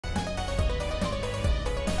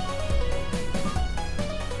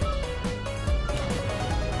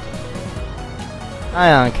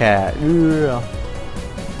Ion Cat. Ugh.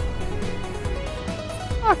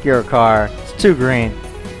 Fuck your car. It's too green.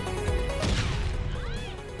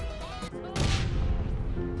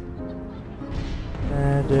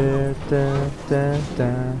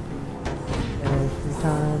 Every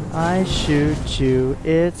time I shoot you,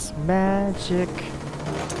 it's magic.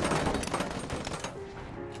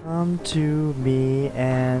 Come to me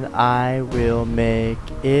and I will make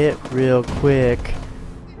it real quick.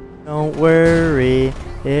 Don't worry,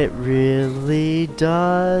 it really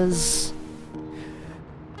does.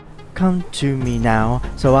 Come to me now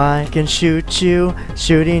so I can shoot you.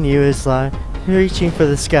 Shooting you is like reaching for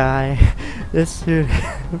the sky. This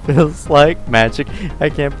feels like magic. I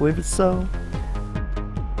can't believe it's so.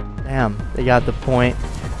 Damn, they got the point.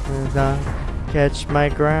 Catch my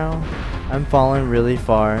ground. I'm falling really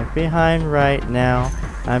far behind right now.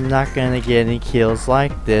 I'm not gonna get any kills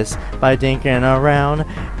like this by dinking around.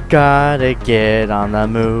 Gotta get on the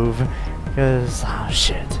move. Cause, oh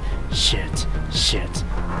shit. It's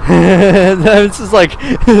just like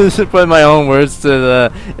putting my own words to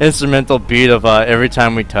the instrumental beat of every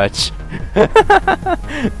time we touch. Hola,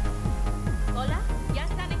 ya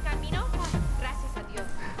están en camino. Gracias a Dios.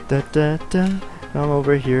 Da da da. Come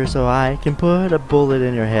over here so I can put a bullet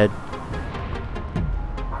in your head.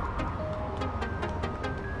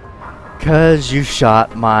 Cause you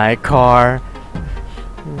shot my car.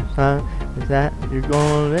 Is that you're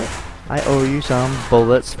going with it? I owe you some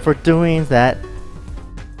bullets for doing that.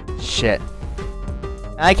 Shit.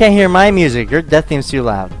 I can't hear my music. Your death theme's too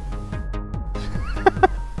loud.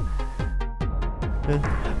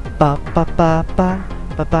 Ba ba ba ba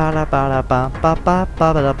ba ba da ba da ba ba ba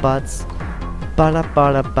ba da butts. Ba da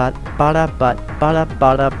ba da but ba da but ba da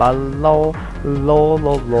ba da ba lo lo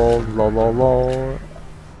lo lo lo lo lo.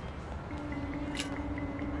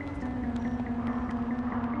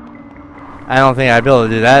 I don't think I'd be able to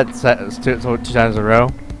do that two times in a row.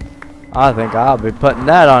 I think I'll be putting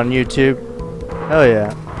that on YouTube. Hell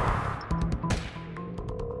yeah.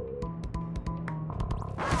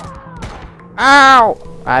 Ow!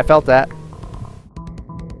 I felt that.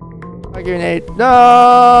 A grenade. No!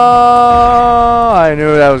 I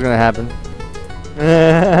knew that was gonna happen.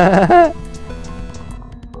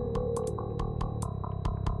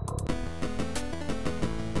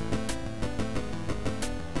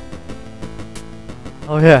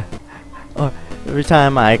 Oh yeah. Oh, every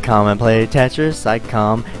time I come and play Tetris, I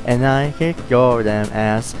come and I kick your damn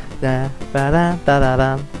ass. Da ba da da da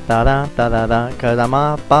da da da da da da. Cause I'm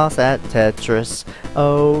a boss at Tetris.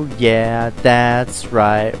 Oh yeah, that's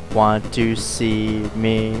right. Want to see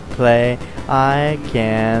me play? I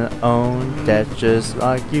can own Tetris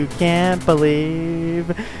like you can't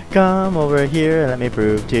believe. Come over here and let me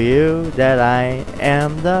prove to you that I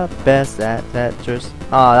am the best at Tetris.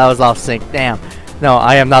 Oh, that was off sync. Damn. No,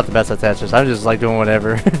 I am not the best at Tetris. I'm just like doing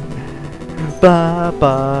whatever. But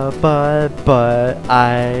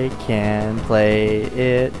I can play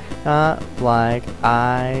it. Not like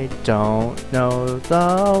I don't know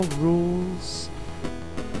the rules.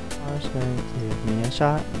 Give me a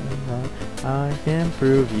shot. I can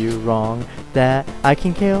prove you wrong. That I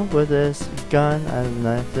can kill with this gun. I don't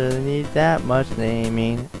necessarily need that much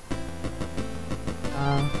naming.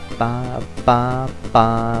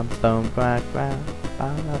 Boom, crack, crack.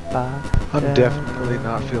 I'm definitely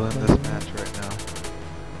not feeling this match right now.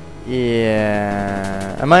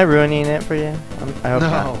 Yeah. Am I ruining it for you? I hope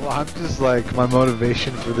not. No, I'm just like, my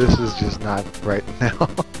motivation for this is just not right now.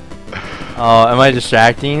 Oh, am I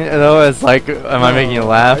distracting though? It's like, am I making you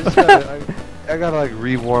laugh? I gotta like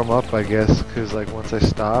re-warm up, I guess, because like once I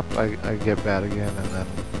stop, I get bad again, and then...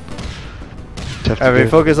 Alright,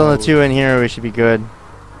 focus on the two in here, we should be good.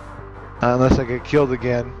 Unless I get killed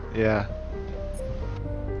again, yeah.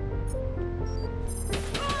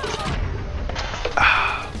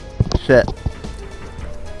 Shit.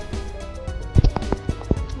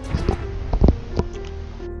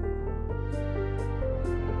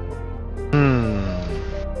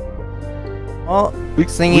 Well,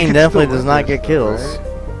 singing definitely does not get kills.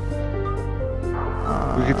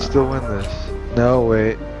 Right? We could still win this. No,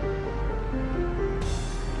 wait.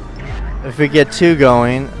 If we get two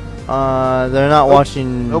going, they're not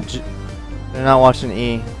watching. Nope. They're not watching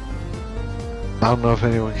E. I don't know if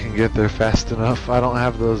anyone can get there fast enough. I don't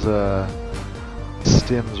have those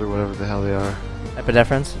stims or whatever the hell they are.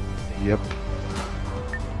 Epidephrines? Yep.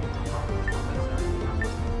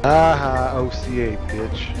 Aha, OC8,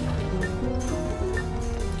 bitch.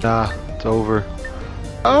 Nah, it's over.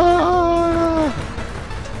 Ah!